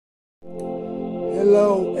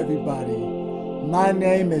Hello everybody, my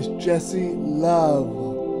name is Jesse Love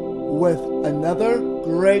with another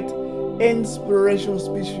great inspirational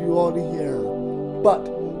speech for you all to hear. But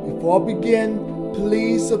before I begin,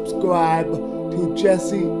 please subscribe to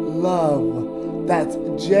Jesse Love. That's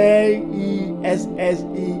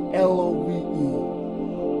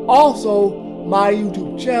JESSELOVE. Also, my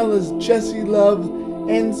YouTube channel is Jesse Love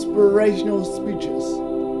Inspirational Speeches.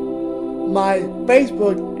 My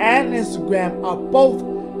Facebook and Instagram are both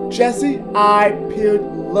Jesse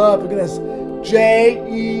Love. Again, that's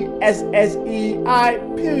JESSEI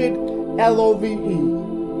LOVE.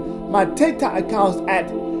 My TikTok account is at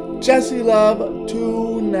Jesse Love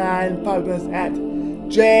 295. That's at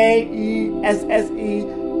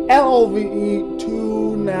JESSELOVE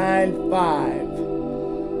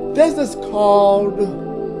 295. This is called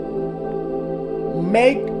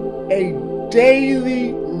Make a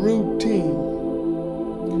Daily Routine.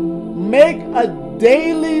 Make a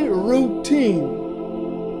daily routine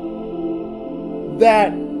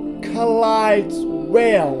that collides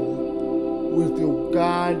well with your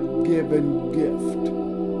God-given gift.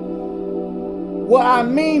 What I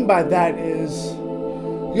mean by that is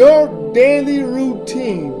your daily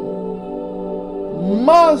routine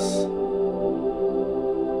must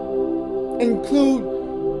include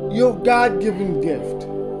your God-given gift.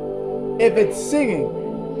 If it's singing,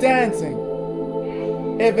 dancing,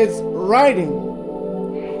 if it's writing,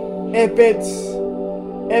 if it's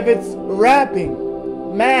rapping,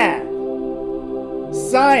 math,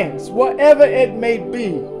 science, whatever it may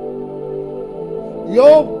be,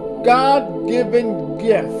 your God-given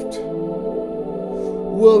gift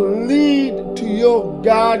will lead to your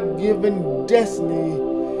God-given destiny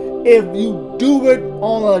if you do it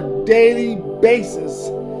on a daily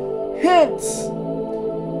basis. Hence,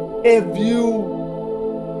 if you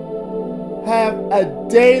have a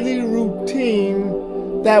daily routine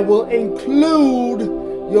that will include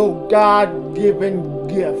your God-given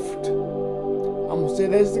gift. I'm going to say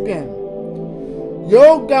this again.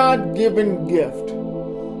 Your God-given gift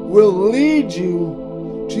will lead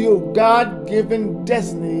you to your God-given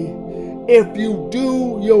destiny if you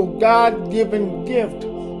do your God-given gift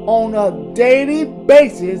on a daily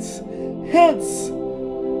basis, hence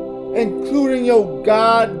including your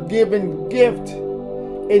God-given gift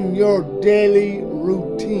in your daily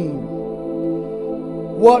routine.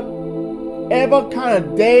 Whatever kind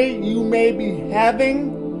of day you may be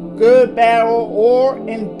having, good, bad, or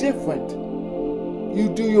indifferent, you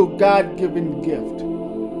do your God-given gift.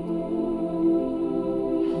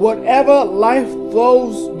 Whatever life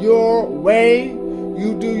throws your way,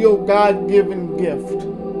 you do your God-given gift.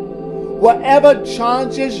 Whatever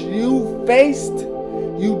challenges you faced,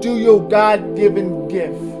 you do your God-given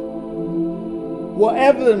gift.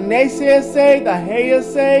 Whatever the naysayers say, the haters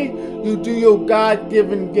say, you do your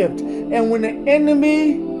God-given gift. And when the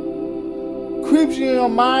enemy creeps in your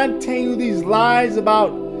mind, telling you these lies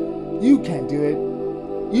about you can't do it,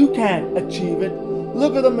 you can't achieve it,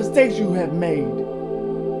 look at the mistakes you have made.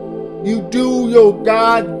 You do your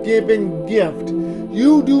God-given gift.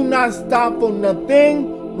 You do not stop for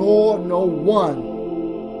nothing nor no one.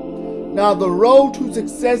 Now, the road to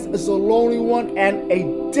success is a lonely one and a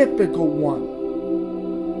difficult one.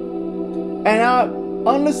 And I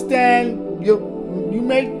understand you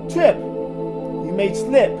may trip, you may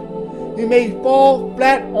slip, you may fall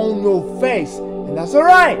flat on your face, and that's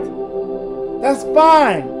alright. That's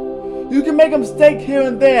fine. You can make a mistake here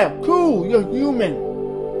and there. Cool, you're human.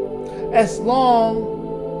 As long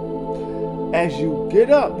as you get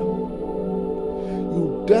up,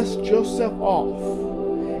 you dust yourself off,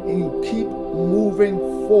 and you keep moving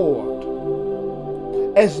forward.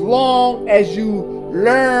 As long as you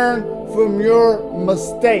learn from your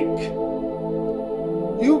mistake.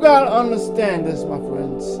 You gotta understand this, my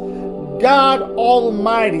friends. God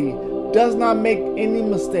Almighty does not make any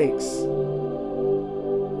mistakes.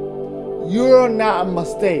 You're not a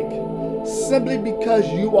mistake simply because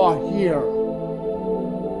you are here.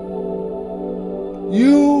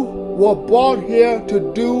 You were brought here to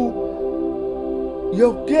do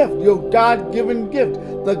your gift, your God-given gift,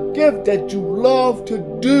 the gift that you love to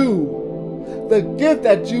do, the gift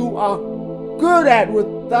that you are good at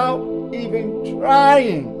without even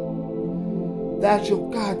trying. That's your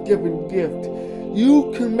God-given gift.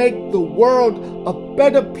 You can make the world a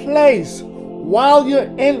better place while you're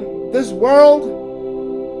in this world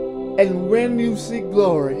and when you seek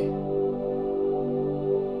glory.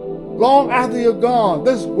 Long after you're gone,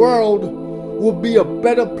 this world will be a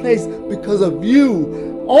better place because of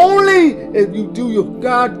you. Only if you do your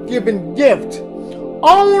God-given gift.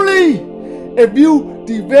 Only if you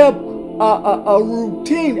develop a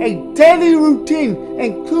routine, a daily routine,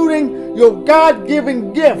 including your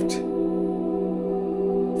God-given gift.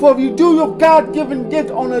 For if you do your God-given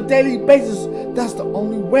gift on a daily basis, that's the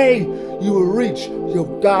only way you will reach your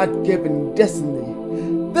God-given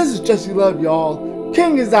destiny. This is Jesse Love, y'all.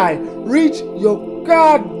 King is I. Reach your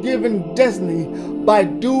God-given destiny by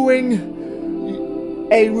doing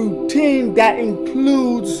a routine that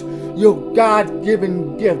includes your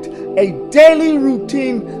God-given gift. A daily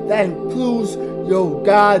routine that includes your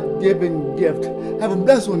God-given gift. Have a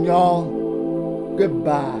blessed one, y'all.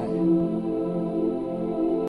 Goodbye.